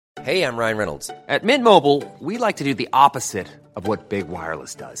Hey, I'm Ryan Reynolds. At Mint Mobile, we like to do the opposite of what Big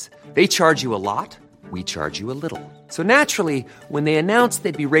Wireless does. They charge you a lot, we charge you a little. So naturally, when they announced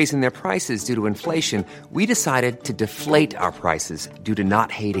they'd be raising their prices due to inflation, we decided to deflate our prices due to not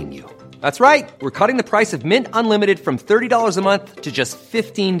hating you. That's right. We're cutting the price of Mint Unlimited from $30 a month to just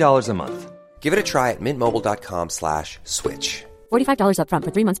 $15 a month. Give it a try at mintmobile.com/switch. $45 up front for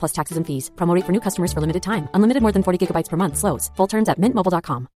 3 months plus taxes and fees. Promo rate for new customers for limited time. Unlimited more than 40 gigabytes per month. Slows full terms at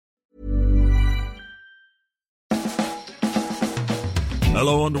mintmobile.com.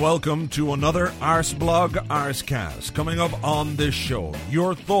 Hello and welcome to another Arsblog Arscast. Coming up on this show,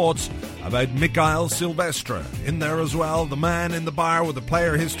 your thoughts about Mikael Silvestre. In there as well, the man in the bar with the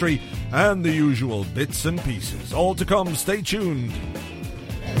player history and the usual bits and pieces. All to come, stay tuned.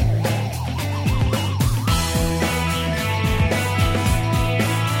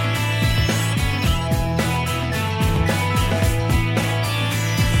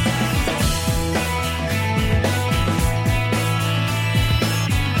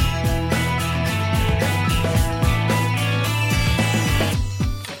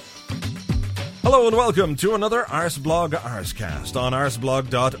 Hello and welcome to another Arsblog Arscast on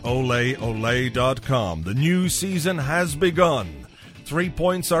arsblog.oleole.com. The new season has begun. 3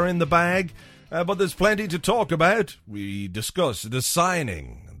 points are in the bag, but there's plenty to talk about. We discuss the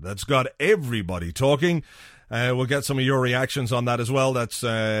signing that's got everybody talking. We'll get some of your reactions on that as well. That's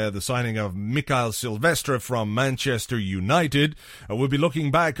the signing of Mikael Silvestre from Manchester United. We'll be looking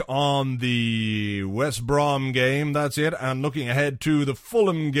back on the West Brom game, that's it, and looking ahead to the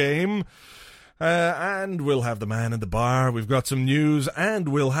Fulham game. And we'll have the man in the bar. We've got some news, and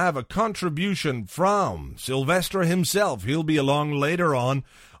we'll have a contribution from Silvestre himself. He'll be along later on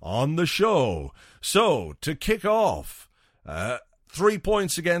the show. So, to kick off, 3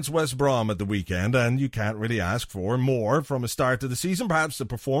 points against West Brom at the weekend, and you can't really ask for more from a start to the season. Perhaps the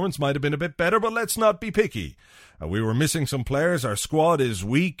performance might have been a bit better, but let's not be picky. We were missing some players. Our squad is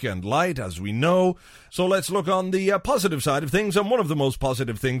weak and light, as we know. So let's look on the positive side of things. And one of the most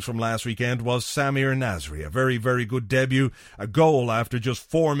positive things from last weekend was Samir Nasri. A very, very good debut. A goal after just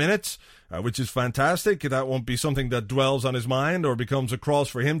 4 minutes, which is fantastic. That won't be something that dwells on his mind or becomes a cross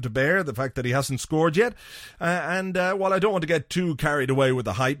for him to bear, the fact that he hasn't scored yet. And while I don't want to get too carried away with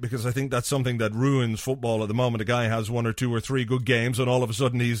the hype, because I think that's something that ruins football at the moment. A guy has 1 or 2 or 3 good games, and all of a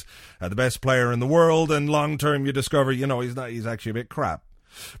sudden he's the best player in the world, and long term you discover, he's actually a bit crap.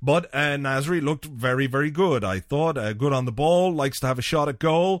 But Nasri looked very, very good, I thought. Good on the ball, likes to have a shot at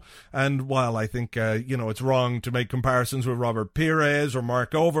goal. And while I think, it's wrong to make comparisons with Robert Pires or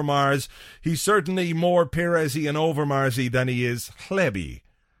Mark Overmars, he's certainly more Pires-y and Overmars-y than he is Hleby,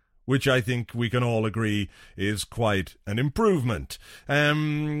 which I think we can all agree is quite an improvement.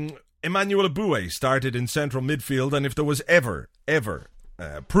 Emmanuel Eboué started in central midfield, and if there was ever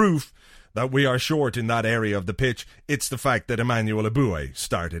proof that we are short in that area of the pitch, it's the fact that Emmanuel Eboué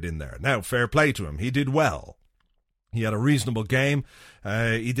started in there. Now, fair play to him. He did well. He had a reasonable game.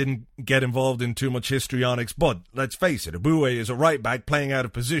 He didn't get involved in too much histrionics, but let's face it, Eboué is a right back playing out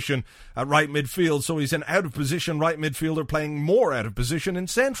of position at right midfield, so he's an out of position right midfielder playing more out of position in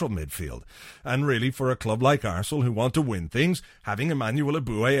central midfield. And really, for a club like Arsenal who want to win things, having Emmanuel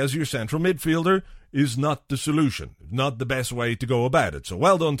Eboué as your central midfielder is not the solution, not the best way to go about it. So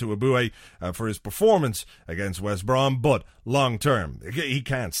well done to Eboué for his performance against West Brom, but long term, he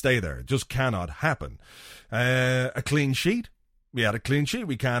can't stay there. It just cannot happen. A clean sheet. We had a clean sheet.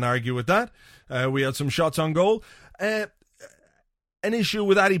 We can't argue with that. We had some shots on goal. An issue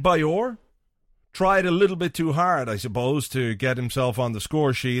with Adebayor. Tried a little bit too hard, I suppose, to get himself on the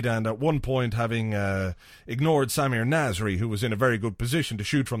score sheet, and at one point, having ignored Samir Nasri, who was in a very good position to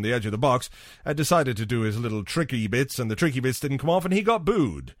shoot from the edge of the box, decided to do his little tricky bits, and the tricky bits didn't come off, and he got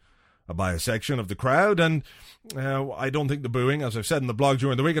booed by a section of the crowd. And I don't think the booing, as I've said in the blog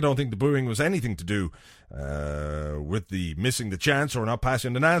during the week, I don't think the booing was anything to do with the missing the chance or not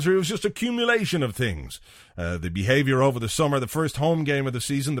passing to Nasri. It was just accumulation of things. The behaviour over the summer, the first home game of the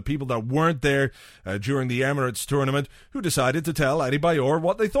season, the people that weren't there during the Emirates tournament, who decided to tell Adebayor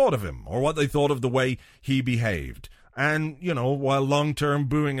what they thought of him or what they thought of the way he behaved. And, while long-term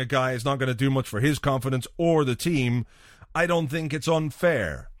booing a guy is not going to do much for his confidence or the team, I don't think it's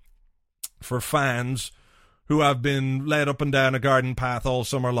unfair for fans who have been led up and down a garden path all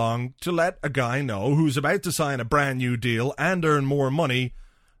summer long to let a guy know who's about to sign a brand new deal and earn more money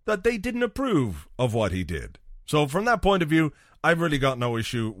that they didn't approve of what he did. So from that point of view, I've really got no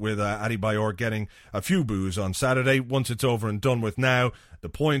issue with Adebayor getting a few boos on Saturday. Once it's over and done with now, the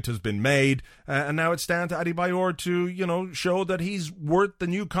point has been made, and now it's down to Adebayor to, show that he's worth the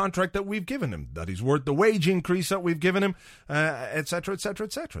new contract that we've given him, that he's worth the wage increase that we've given him, etc., etc.,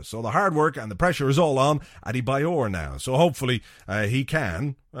 etc. So the hard work and the pressure is all on Adebayor now. So hopefully he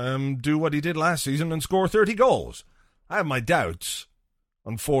can do what he did last season and score 30 goals. I have my doubts,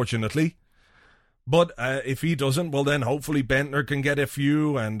 unfortunately. But if he doesn't, well then hopefully Bentner can get a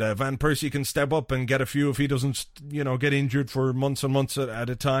few, and Van Persie can step up and get a few if he doesn't, get injured for months and months at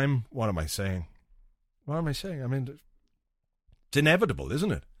a time. What am I saying? I mean, it's inevitable,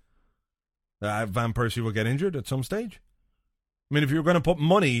 isn't it? Van Persie will get injured at some stage. I mean, if you're going to put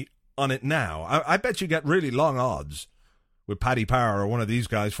money on it now, I bet you get really long odds with Paddy Power or one of these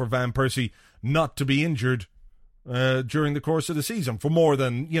guys for Van Persie not to be injured during the course of the season for more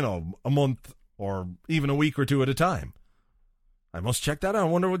than, a month or even a week or two at a time. I must check that out. I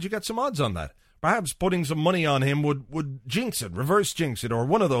wonder, would you get some odds on that? Perhaps putting some money on him would jinx it, reverse jinx it, or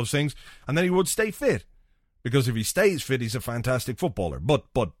one of those things, and then he would stay fit. Because if he stays fit, he's a fantastic footballer. But,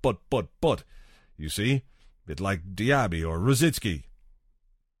 you see, a bit like Diaby or Rosicky.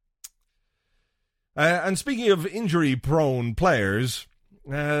 And speaking of injury-prone players,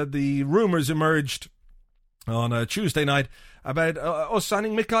 the rumours emerged on Tuesday night about us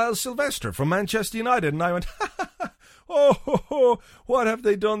signing Mikael Silvestre from Manchester United, and I went, what have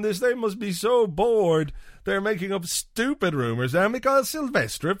they done this? They must be so bored. They're making up stupid rumours. Now, Mikael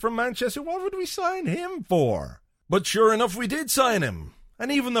Silvestre from Manchester, what would we sign him for? But sure enough, we did sign him.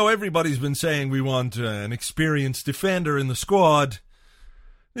 And even though everybody's been saying we want an experienced defender in the squad,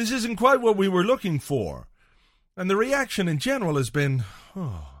 this isn't quite what we were looking for. And the reaction in general has been,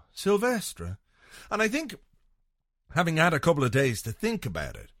 Silvestre. And I think, having had a couple of days to think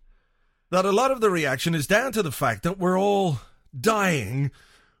about it, that a lot of the reaction is down to the fact that we're all dying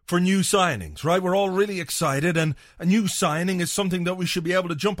for new signings, right? We're all really excited, and a new signing is something that we should be able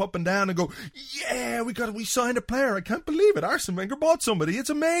to jump up and down and go, yeah, we signed a player. I can't believe it. Arsene Wenger bought somebody. It's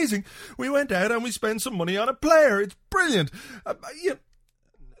amazing. We went out and we spent some money on a player. It's brilliant.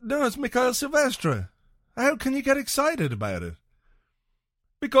 No, it's Mikael Silvestre. How can you get excited about it?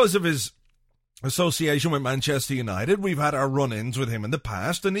 Because of his association with Manchester United. We've had our run-ins with him in the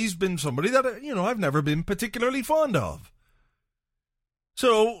past, and he's been somebody that, I've never been particularly fond of.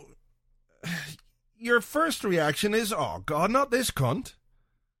 So, your first reaction is, oh God, not this cunt.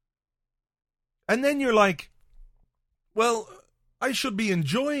 And then you're like, well, I should be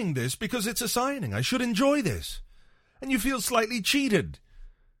enjoying this because it's a signing. I should enjoy this. And you feel slightly cheated.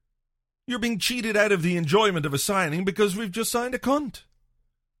 You're being cheated out of the enjoyment of a signing because we've just signed a cunt.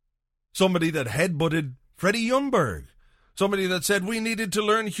 Somebody that headbutted Freddie Ljungberg. Somebody that said we needed to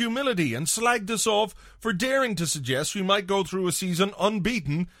learn humility and slagged us off for daring to suggest we might go through a season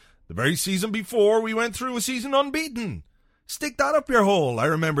unbeaten. The very season before, we went through a season unbeaten. Stick that up your hole, I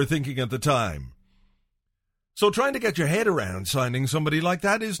remember thinking at the time. So trying to get your head around signing somebody like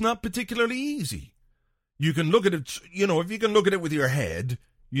that is not particularly easy. You can look at it, if you can look at it with your head,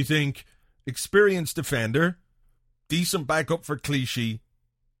 you think, experienced defender, decent backup for Clichy,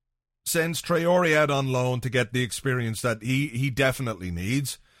 sends Traore out on loan to get the experience that he definitely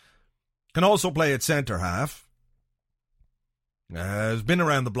needs. Can also play at centre-half. Has been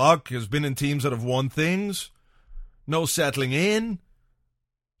around the block, has been in teams that have won things. No settling in.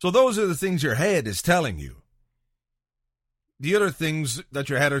 So those are the things your head is telling you. The other things that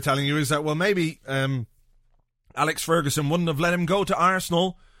your head are telling you is that, well, maybe Alex Ferguson wouldn't have let him go to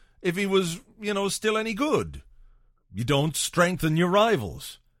Arsenal if he was, still any good. You don't strengthen your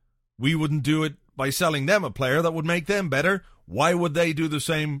rivals. We wouldn't do it by selling them a player that would make them better. Why would they do the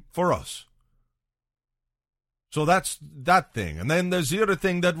same for us? So that's that thing. And then there's the other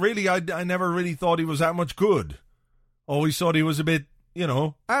thing that really I never really thought he was that much good. Always thought he was a bit,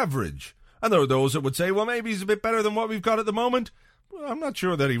 average. And there are those that would say, well, maybe he's a bit better than what we've got at the moment. Well, I'm not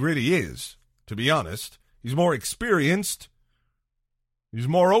sure that he really is, to be honest. He's more experienced. He's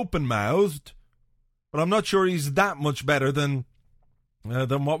more open-mouthed. But I'm not sure he's that much better than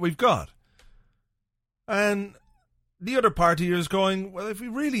what we've got. And the other party here is going, well, if we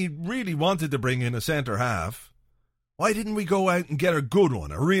really, really wanted to bring in a centre-half, why didn't we go out and get a good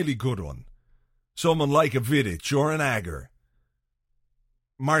one, a really good one? Someone like a Vidic or an Agger.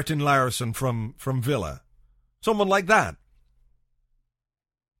 Martin Larsson from Villa. Someone like that.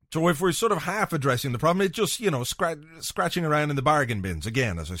 So if we're sort of half addressing the problem, it's just, scratching around in the bargain bins,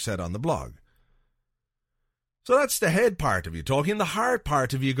 again, as I said on the blog. So that's the head part of you talking. The heart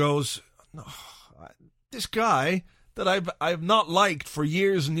part of you goes, this guy that I've not liked for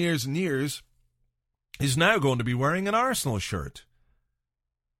years and years and years is now going to be wearing an Arsenal shirt.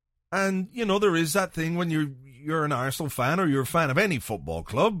 And, you know, there is that thing when you're an Arsenal fan or you're a fan of any football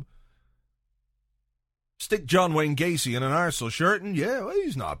club. Stick John Wayne Gacy in an Arsenal shirt and, yeah, well,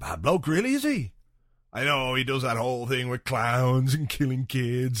 he's not a bad bloke, really, is he? I know he does that whole thing with clowns and killing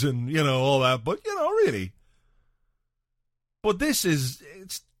kids and, you know, all that, but, you know, really. But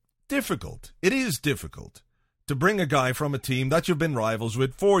it's difficult. It is difficult to bring a guy from a team that you've been rivals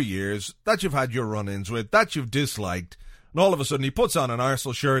with for years, that you've had your run-ins with, that you've disliked, and all of a sudden he puts on an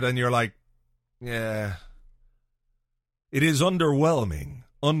Arsenal shirt and you're like, yeah. It is underwhelming.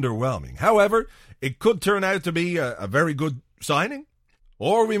 However, it could turn out to be a very good signing.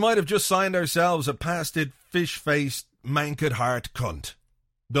 Or we might have just signed ourselves a past-it, fish-faced, mank-at-heart cunt.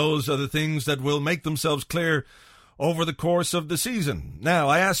 Those are the things that will make themselves clear over the course of the season. Now,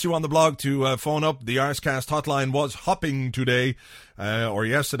 I asked you on the blog to phone up. The Arscast hotline was hopping today, or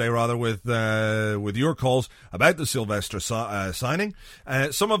yesterday rather, with your calls about the Silvestre signing.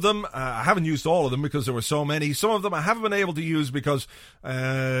 Some of them, I haven't used all of them because there were so many. Some of them I haven't been able to use because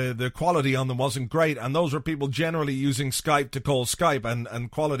the quality on them wasn't great, and those were people generally using Skype to call Skype,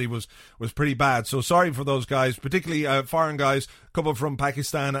 and quality was pretty bad. So sorry for those guys, particularly foreign guys, a couple from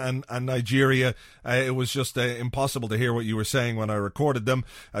Pakistan and Nigeria. It was just impossible to hear what you were saying when I recorded them,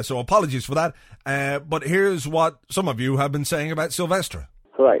 so apologies for that. But here's what some of you have been saying about Silvestre.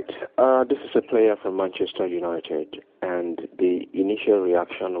 Right. This is a player from Manchester United, and the initial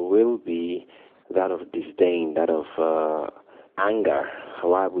reaction will be that of disdain, that of anger.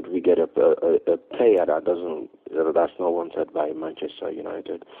 Why would we get a player that's not wanted by Manchester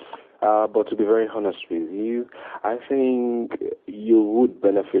United? But to be very honest with you, I think you would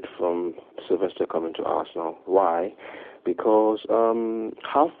benefit from Silvestre coming to Arsenal. Why? Because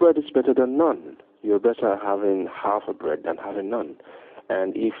half bread is better than none. You're better having half a bread than having none.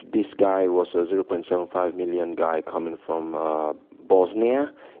 And if this guy was a 0.75 million guy coming from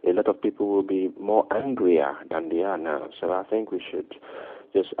Bosnia, a lot of people will be more angrier than they are now. So I think we should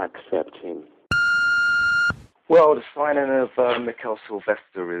just accept him. Well, the signing of Mikel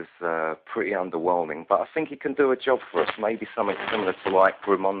Silvestre is pretty underwhelming, but I think he can do a job for us, maybe something similar to like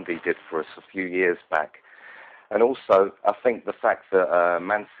Raimondi did for us a few years back. And also, I think the fact that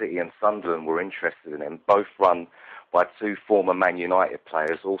Man City and Sunderland were interested in him, both run by two former Man United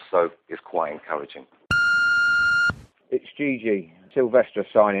players, also is quite encouraging. It's Gigi. Silvestre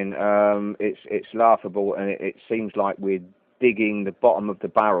signing, it's laughable, and it seems like we're digging the bottom of the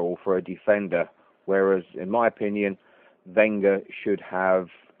barrel for a defender. Whereas, in my opinion, Wenger should have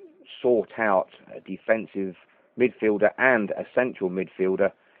sought out a defensive midfielder and a central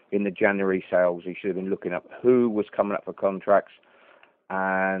midfielder in the January sales. He should have been looking up who was coming up for contracts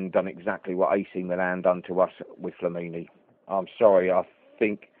and done exactly what AC Milan done to us with Flamini. I'm sorry, I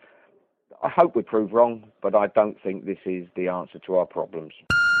hope we prove wrong, but I don't think this is the answer to our problems.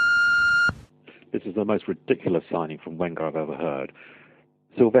 This is the most ridiculous signing from Wenger I've ever heard.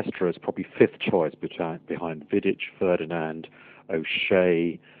 Silvestre is probably fifth choice behind Vidic, Ferdinand,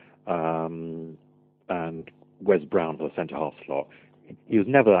 O'Shea, and Wes Brown for the centre-half slot. He was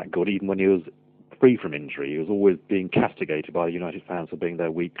never that good, even when he was free from injury. He was always being castigated by United fans for being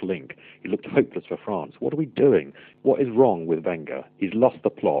their weak link. He looked hopeless for France. What are we doing? What is wrong with Wenger? He's lost the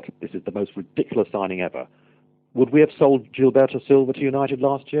plot. This is the most ridiculous signing ever. Would we have sold Gilberto Silva to United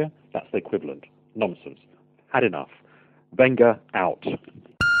last year? That's the equivalent. Nonsense. Had enough. Wenger out.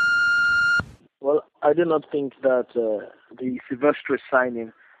 Well, I do not think that the Silvestre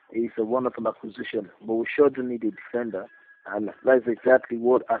signing is a wonderful acquisition, but we sure do need a defender, and that's exactly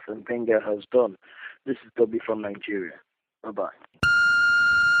what Arsene Wenger has done. This is Dobby from Nigeria. Bye-bye.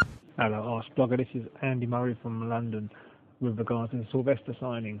 Hello, Arse Blogger. This is Andy Murray from London with regards to the Silvestre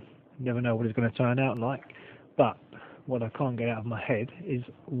signing. You never know what it's going to turn out like, but what I can't get out of my head is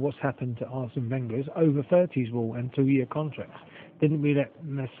what's happened to Arsene Wenger's over-30s rule and 2-year contracts. Didn't we let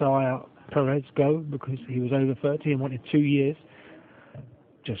Messiah Perez go because he was over 30 and wanted 2 years?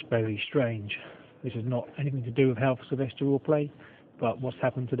 Just very strange. This is not anything to do with how Silvestre will play, but what's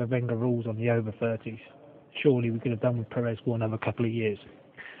happened to the Wenger rules on the over-30s. Surely we could have done with Perez for another couple of years.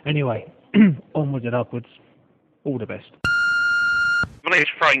 Anyway, onwards and upwards. All the best. My name's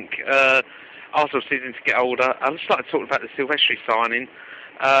Frank. Arsenal season to get older. I'd just like to talk about the Silvestre signing.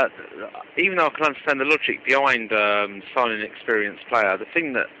 Even though I can understand the logic behind signing an experienced player, the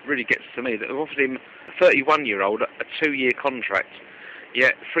thing that really gets to me, that they've offered him a 31-year-old a 2-year contract.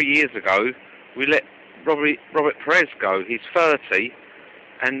 Yet 3 years ago, we let Robert Perez go. He's 30,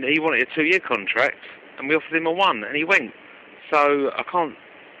 and he wanted a 2-year contract, and we offered him a 1, and he went. So I can't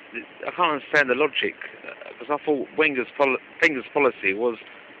understand the logic, because I thought Wenger's policy was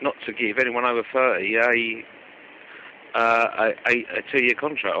not to give anyone over 30 a 2-year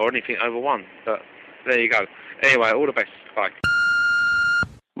contract or anything over 1. But there you go. Anyway, all the best. Bye.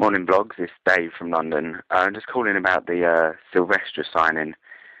 Morning, blogs. It's Dave from London. I'm just calling about the Silvestre signing.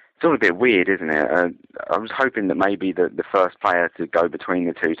 It's all a bit weird, isn't it? I was hoping that maybe the first player to go between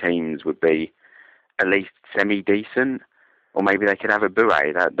the two teams would be at least semi-decent, or maybe they could have a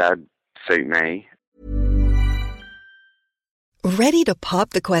Bouet. That'd suit me. Ready to pop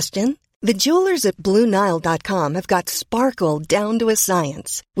the question? The jewelers at BlueNile.com have got sparkle down to a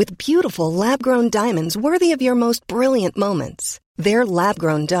science with beautiful lab-grown diamonds worthy of your most brilliant moments. Their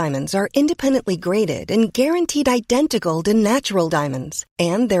lab-grown diamonds are independently graded and guaranteed identical to natural diamonds,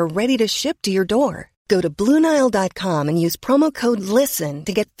 and they're ready to ship to your door. Go to BlueNile.com and use promo code LISTEN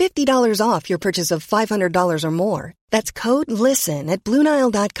to get $50 off your purchase of $500 or more. That's code LISTEN at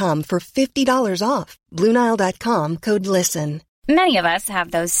BlueNile.com for $50 off. BlueNile.com, code LISTEN. Many of us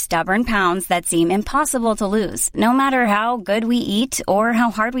have those stubborn pounds that seem impossible to lose, no matter how good we eat or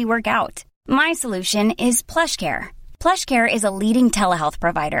how hard we work out. My solution is PlushCare. PlushCare is a leading telehealth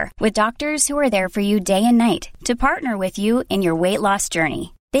provider with doctors who are there for you day and night to partner with you in your weight loss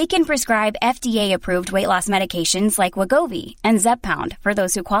journey. They can prescribe FDA-approved weight loss medications like Wegovy and Zepbound for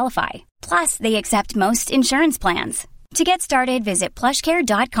those who qualify. Plus, they accept most insurance plans. To get started, visit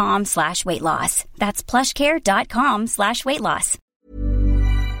plushcare.com/weightloss. That's plushcare.com/weightloss.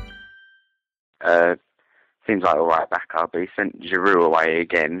 Seems like all right backup. He sent Giroud away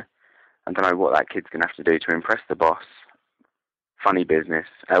again. I don't know what that kid's going to have to do to impress the boss. Funny business.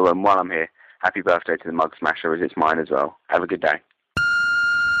 Oh, and while I'm here, happy birthday to the Mug Smasher, as it's mine as well. Have a good day.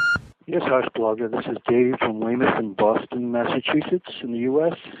 Yes, Harsh Blogger. This is Dave from Weymouth in Boston, Massachusetts, in the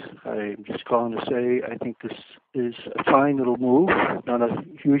U.S. I'm just calling to say I think this is a fine little move. Not a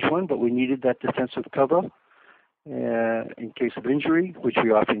huge one, but we needed that defensive cover in case of injury, which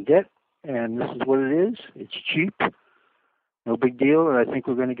we often get. And this is what it is. It's cheap. No big deal, and I think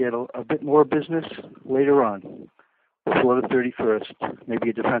we're going to get a bit more business later on, before the 31st,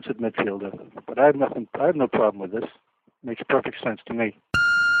 maybe a defensive midfielder. But I have no problem with this. Makes perfect sense to me.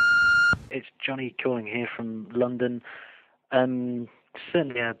 It's Johnny calling here from London.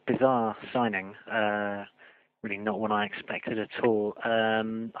 Certainly a bizarre signing. Really not one I expected at all. I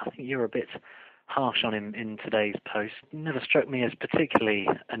think you're a bit harsh on him in today's post. Never struck me as particularly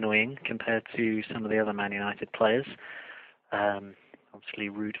annoying compared to some of the other Man United players. Obviously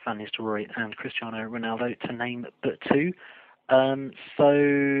Ruud van Nistelrooy and Cristiano Ronaldo, to name but two.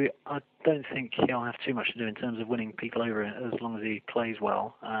 So I don't think he'll have too much to do in terms of winning people over as long as he plays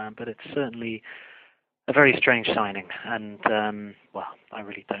well. But it's certainly a very strange signing. And, well, I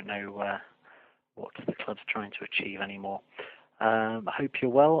really don't know what the club's trying to achieve anymore. I hope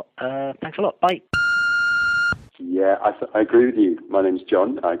you're well. Thanks a lot. Bye. Yeah, I agree with you. My name's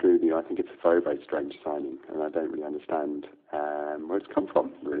John. I agree with you. I think it's a very, very strange signing, and I don't really understand where it's come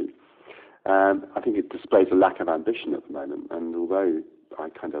from, really. I think it displays a lack of ambition at the moment, and although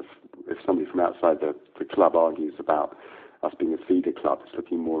if somebody from outside the club argues about us being a feeder club, it's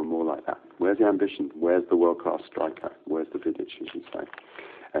looking more and more like that. Where's the ambition? Where's the world-class striker? Where's the Vidic, as you say?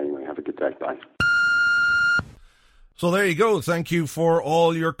 Anyway, have a good day. Bye. So there you go. Thank you for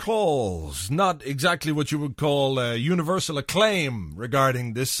all your calls. Not exactly what you would call universal acclaim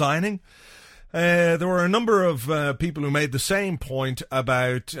regarding this signing. There were a number of people who made the same point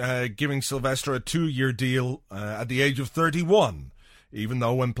about giving Silvestre a 2-year deal at the age of 31, even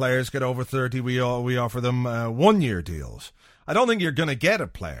though when players get over 30, we offer them 1-year deals. I don't think you're going to get a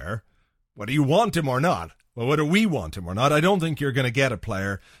player, whether you want him or not, well, whether we want him or not, I don't think you're going to get a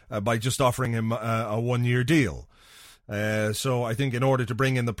player by just offering him a 1-year deal. So I think in order to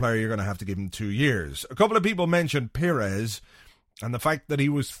bring in the player, you're going to have to give him 2 years. A couple of people mentioned Pires and the fact that he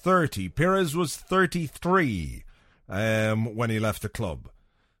was 30. Pires was 33 when he left the club.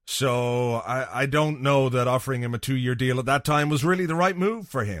 So I don't know that offering him a 2-year deal at that time was really the right move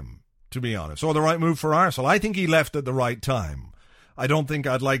for him, to be honest, or the right move for Arsenal. I think he left at the right time. I don't think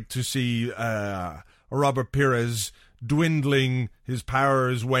I'd like to see Robert Pires dwindling, his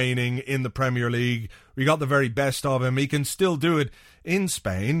powers waning in the Premier League. We got the very best of him. He can still do it in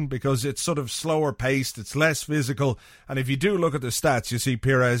Spain because it's sort of slower paced, it's less physical, and if you do look at the stats, you see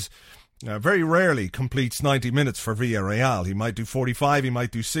Pires very rarely completes 90 minutes for Villarreal. He might do 45, he might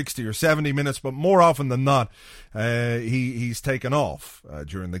do 60 or 70 minutes, but more often than not, he's taken off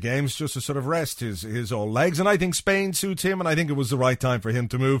during the games just to sort of rest his old legs. And I think Spain suits him, and I think it was the right time for him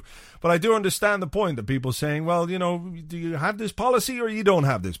to move. But I do understand the point that people saying, well, you know, do you have this policy or you don't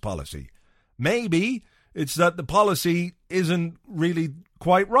have this policy? Maybe it's that the policy isn't really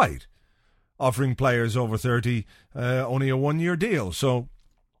quite right, offering players over 30 only a 1-year deal. So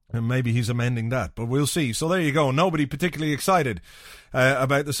And maybe he's amending that, but we'll see. So there you go. Nobody particularly excited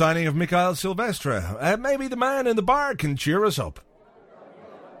about the signing of Mikael Silvestre. Maybe the man in the bar can cheer us up.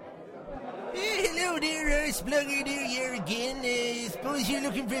 Hello there, Arseblogger, there you are again. Suppose you're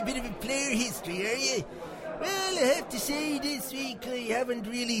looking for a bit of a player history, are you? Well, I have to say this week I haven't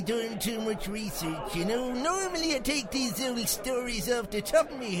really done too much research, you know. Normally I take these old stories off the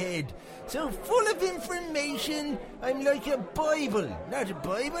top of my head. So full of information, I'm like a Bible. Not a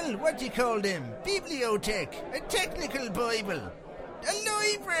Bible, what do you call them? Bibliotech. A technical Bible. A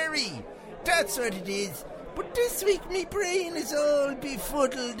library. That's what it is. But this week my brain is all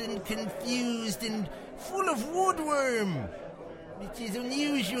befuddled and confused and full of woodworm. Which is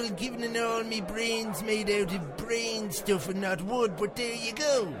unusual given and all me brain's made out of brain stuff and not wood, but there you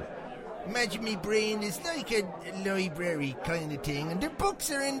go. Imagine me brain is like a library kind of thing, and the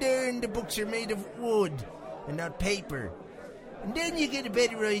books are in there and the books are made of wood and not paper. And then you get a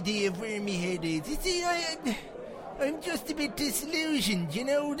better idea of where me head is. You see, I'm just a bit disillusioned, you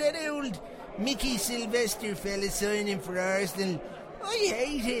know, that old Mickey Silvestre fella signing for Arsenal. I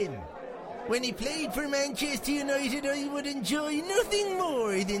hate him. When he played for Manchester United, I would enjoy nothing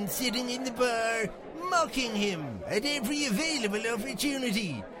more than sitting in the bar, mocking him at every available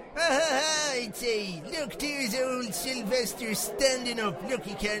opportunity. I'd say, look, there's old Silvestre standing up. Look,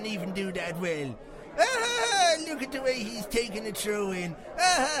 he can't even do that well. Look at the way he's taking a throw in.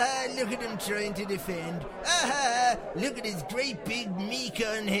 Look at him trying to defend. Look at his great big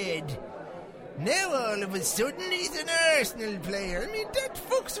Mekon head. Now all of a sudden he's an Arsenal player. I mean, that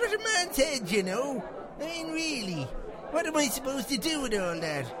fucks with a man's head, you know. I mean, really, what am I supposed to do with all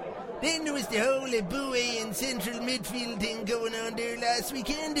that? Then there was the whole Eboué and central midfield thing going on there last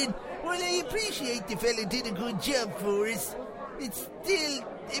weekend, and while I appreciate the fella did a good job for us, it's still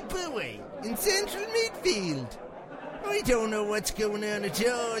Eboué in central midfield. I don't know what's going on at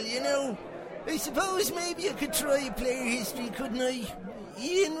all, you know. I suppose maybe I could try player history, couldn't I?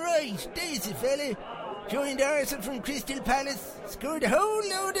 Ian Wright, there's a fella. Joined Arsenal from Crystal Palace. Scored a whole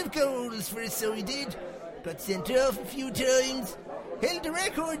load of goals for us, so he did. Got sent off a few times. Held the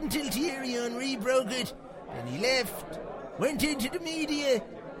record until Thierry Henry broke it. Then he left. Went into the media.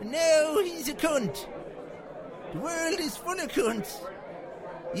 And now he's a cunt. The world is full of cunts.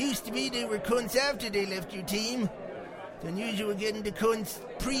 Used to be they were cunts after they left your team. It's unusual getting the cunts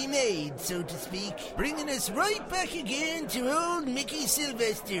pre-made, so to speak. Bringing us right back again to old Mickey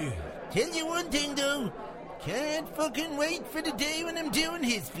Silvestre. Tell you one thing, though. Can't fucking wait for the day when I'm doing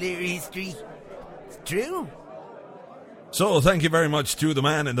his player history. It's true. So, thank you very much to the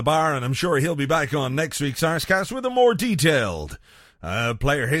man in the bar, and I'm sure he'll be back on next week's Arsecast with a more detailed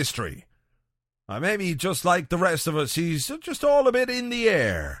player history. Maybe just like the rest of us, he's just all a bit in the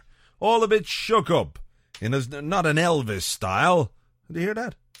air. All a bit shook up. In not an Elvis style. Did you hear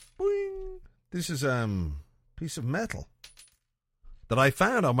that? Boing. This is piece of metal that I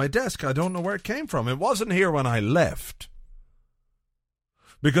found on my desk. I don't know where it came from. It wasn't here when I left,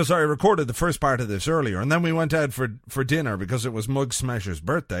 because I recorded the first part of this earlier, and then we went out for dinner because it was Mug Smasher's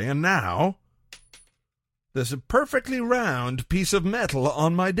birthday, and now there's a perfectly round piece of metal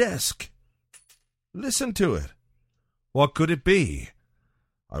on my desk. Listen to it. What could it be?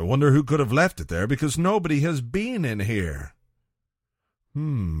 I wonder who could have left it there, because nobody has been in here.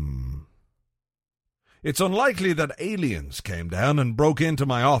 It's unlikely that aliens came down and broke into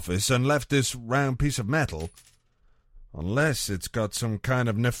my office and left this round piece of metal, unless it's got some kind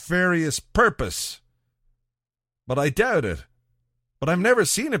of nefarious purpose. But I doubt it. But I've never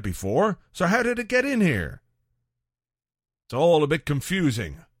seen it before, so how did it get in here? It's all a bit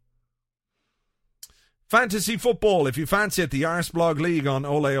confusing. Fantasy football, if you fancy it, the Arseblog League on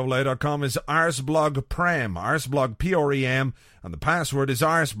oleole.com is Arseblog Prem, Arseblog Prem, and the password is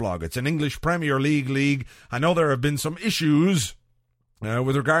Arseblog. It's an English Premier League. I know there have been some issues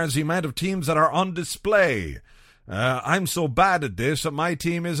with regards to the amount of teams that are on display. I'm so bad at this that my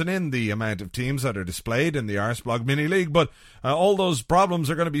team isn't in the amount of teams that are displayed in the Arseblog Mini League, but all those problems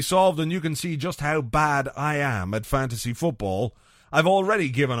are going to be solved, and you can see just how bad I am at fantasy football. I've already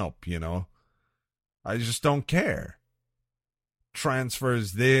given up, you know. I just don't care.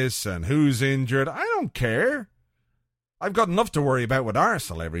 Transfers this and who's injured. I don't care. I've got enough to worry about with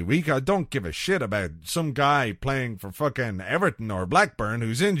Arsenal every week. I don't give a shit about some guy playing for fucking Everton or Blackburn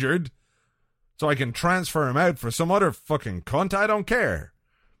who's injured, so I can transfer him out for some other fucking cunt. I don't care.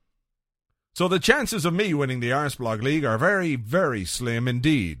 So the chances of me winning the Arseblog League are very, very slim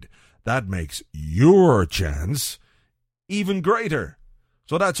indeed. That makes your chance even greater.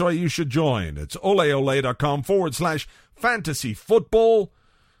 So that's why you should join. It's oleole.com/fantasy football.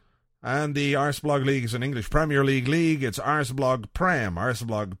 And the Arseblog League is an English Premier League league. It's Arseblog Prem,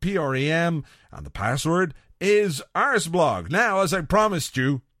 Arseblog PREM, and the password is Arseblog. Now, as I promised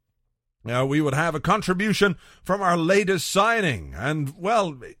you, we would have a contribution from our latest signing. And,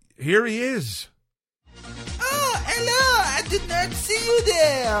 well, here he is. Oh, hello! I did not see you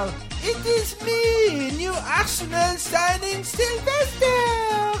there. It is me, new Arsenal signing Sylvester.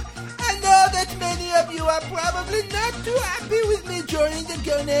 I know that many of you are probably not too happy with me joining the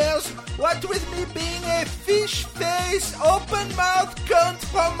Gunners, what with me being a fish-face, open-mouth cunt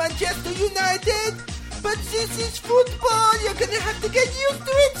from Manchester United. But this is football, you're gonna have to get used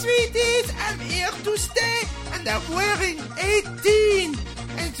to it, sweeties. I'm here to stay, and I'm wearing 18,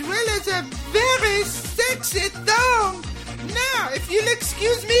 as well as a very sexy thong. Now, if you'll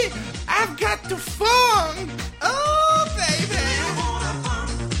excuse me, I've got to funk. Oh, baby.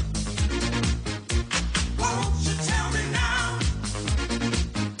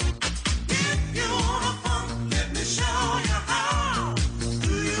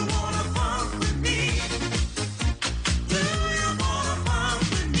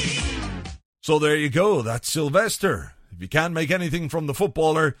 So there you go, that's Sylvester. If you can't make anything from the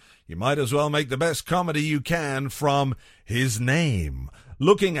footballer, you might as well make the best comedy you can from his name.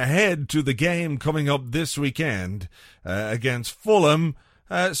 Looking ahead to the game coming up this weekend against Fulham,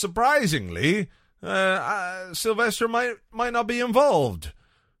 surprisingly, Sylvester might not be involved.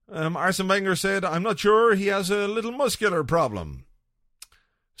 Arsene Wenger said, I'm not sure, he has a little muscular problem.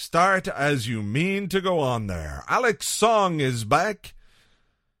 Start as you mean to go on there. Alex Song is back.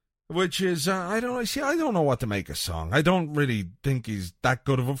 Which is, I don't know what to make of Song. I don't really think he's that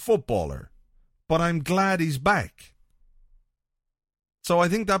good of a footballer. But I'm glad he's back. So I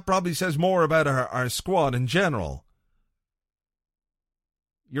think that probably says more about our squad in general.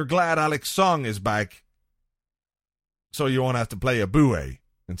 You're glad Alex Song is back, so you won't have to play Aboué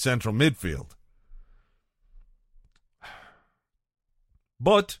in central midfield.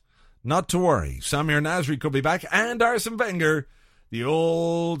 But, not to worry, Samir Nasri could be back, and Arsene Wenger, the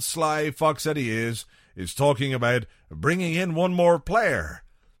old sly fox that he is talking about bringing in one more player.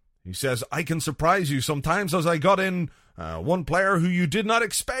 He says, I can surprise you sometimes as I got in one player who you did not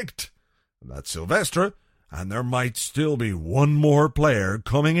expect. That's Sylvester, and there might still be one more player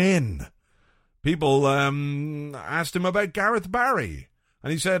coming in. People asked him about Gareth Barry,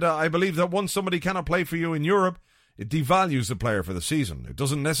 and he said, I believe that once somebody cannot play for you in Europe, it devalues the player for the season. It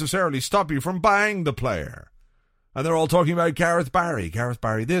doesn't necessarily stop you from buying the player. And they're all talking about Gareth Barry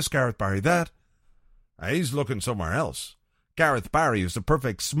this, Gareth Barry that. He's looking somewhere else. Gareth Barry is the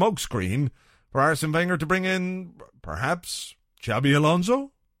perfect smokescreen for Arsene Wenger to bring in, perhaps, Xabi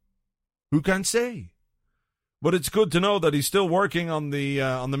Alonso? Who can say? But it's good to know that he's still working on the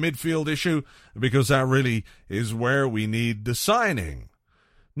midfield issue, because that really is where we need the signing.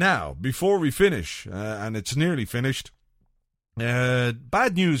 Now, before we finish, and it's nearly finished,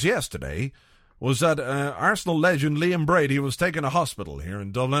 bad news yesterday was that Arsenal legend Liam Brady was taken to hospital here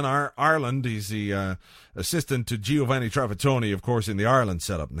in Dublin, Ireland. He's the assistant to Giovanni Trapattoni, of course, in the Ireland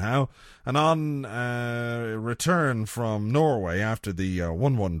setup now. And on return from Norway after the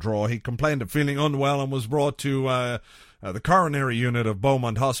 1-1 draw, he complained of feeling unwell and was brought to the coronary unit of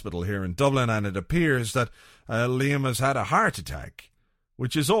Beaumont Hospital here in Dublin. And it appears that Liam has had a heart attack,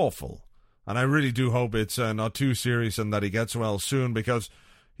 which is awful. And I really do hope it's not too serious and that he gets well soon, because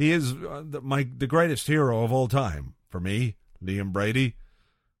he is the greatest hero of all time for me, Liam Brady.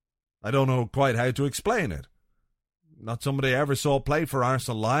 I don't know quite how to explain it. Not somebody I ever saw play for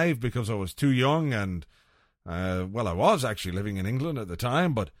Arsenal live because I was too young, and I was actually living in England at the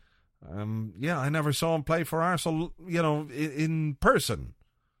time, but I never saw him play for Arsenal, in person.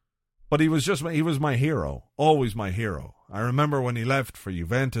 But he was my hero, always my hero. I remember when he left for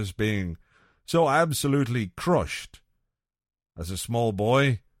Juventus being so absolutely crushed. As a small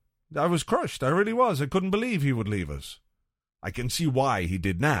boy, I was crushed. I really was. I couldn't believe he would leave us. I can see why he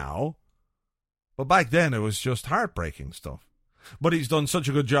did now. But back then, it was just heartbreaking stuff. But he's done such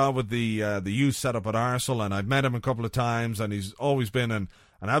a good job with the youth setup at Arsenal, and I've met him a couple of times, and he's always been an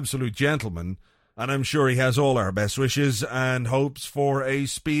absolute gentleman. And I'm sure he has all our best wishes and hopes for a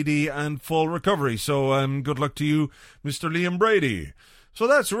speedy and full recovery. So good luck to you, Mr. Liam Brady. So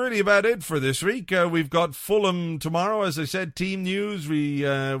that's really about it for this week. We've got Fulham tomorrow. As I said, team news. We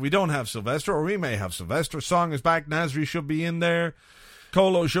don't have Sylvester, or we may have Sylvester. Song is back. Nasri should be in there.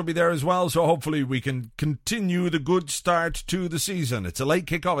 Colo should be there as well. So hopefully we can continue the good start to the season. It's a late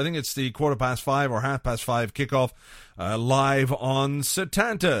kickoff. I think it's the 5:15 or 5:30 kickoff live on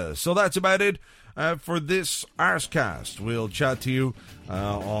Setanta. So that's about it. for this Arsecast. We'll chat to you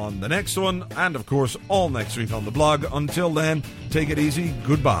on the next one, and of course all next week on the blog. Until then, take it easy.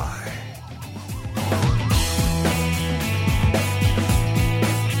 Goodbye.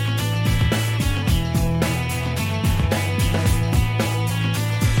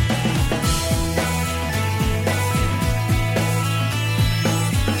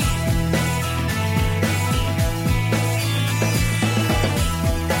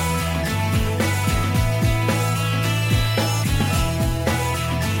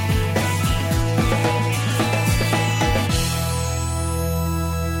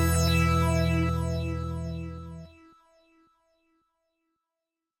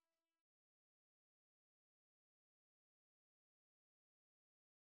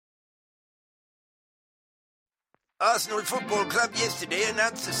 Arsenal Football Club yesterday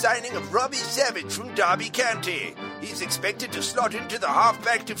announced the signing of Robbie Savage from Derby County. He's expected to slot into the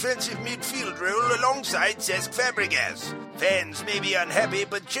half-back defensive midfield role alongside Cesc Fabregas. Fans may be unhappy,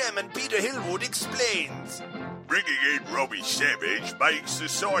 but Chairman Peter Hillwood explains. Bringing in Robbie Savage makes the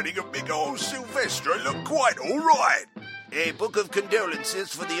signing of big old Silvestre look quite all right. A book of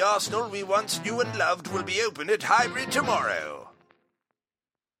condolences for the Arsenal we once knew and loved will be open at Highbury tomorrow.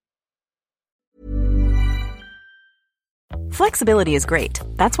 Flexibility is great.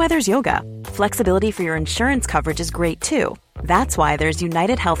 That's why there's yoga. Flexibility for your insurance coverage is great too. That's why there's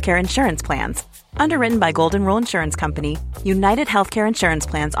United Healthcare Insurance Plans. Underwritten by Golden Rule Insurance Company, United Healthcare Insurance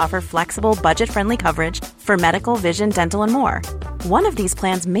Plans offer flexible, budget-friendly coverage for medical, vision, dental, and more. One of these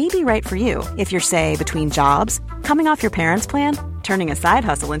plans may be right for you if you're, say, between jobs, coming off your parents' plan, turning a side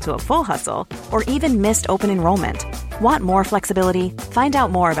hustle into a full hustle, or even missed open enrollment. Want more flexibility? Find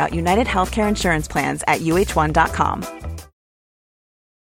out more about United Healthcare Insurance Plans at uh1.com.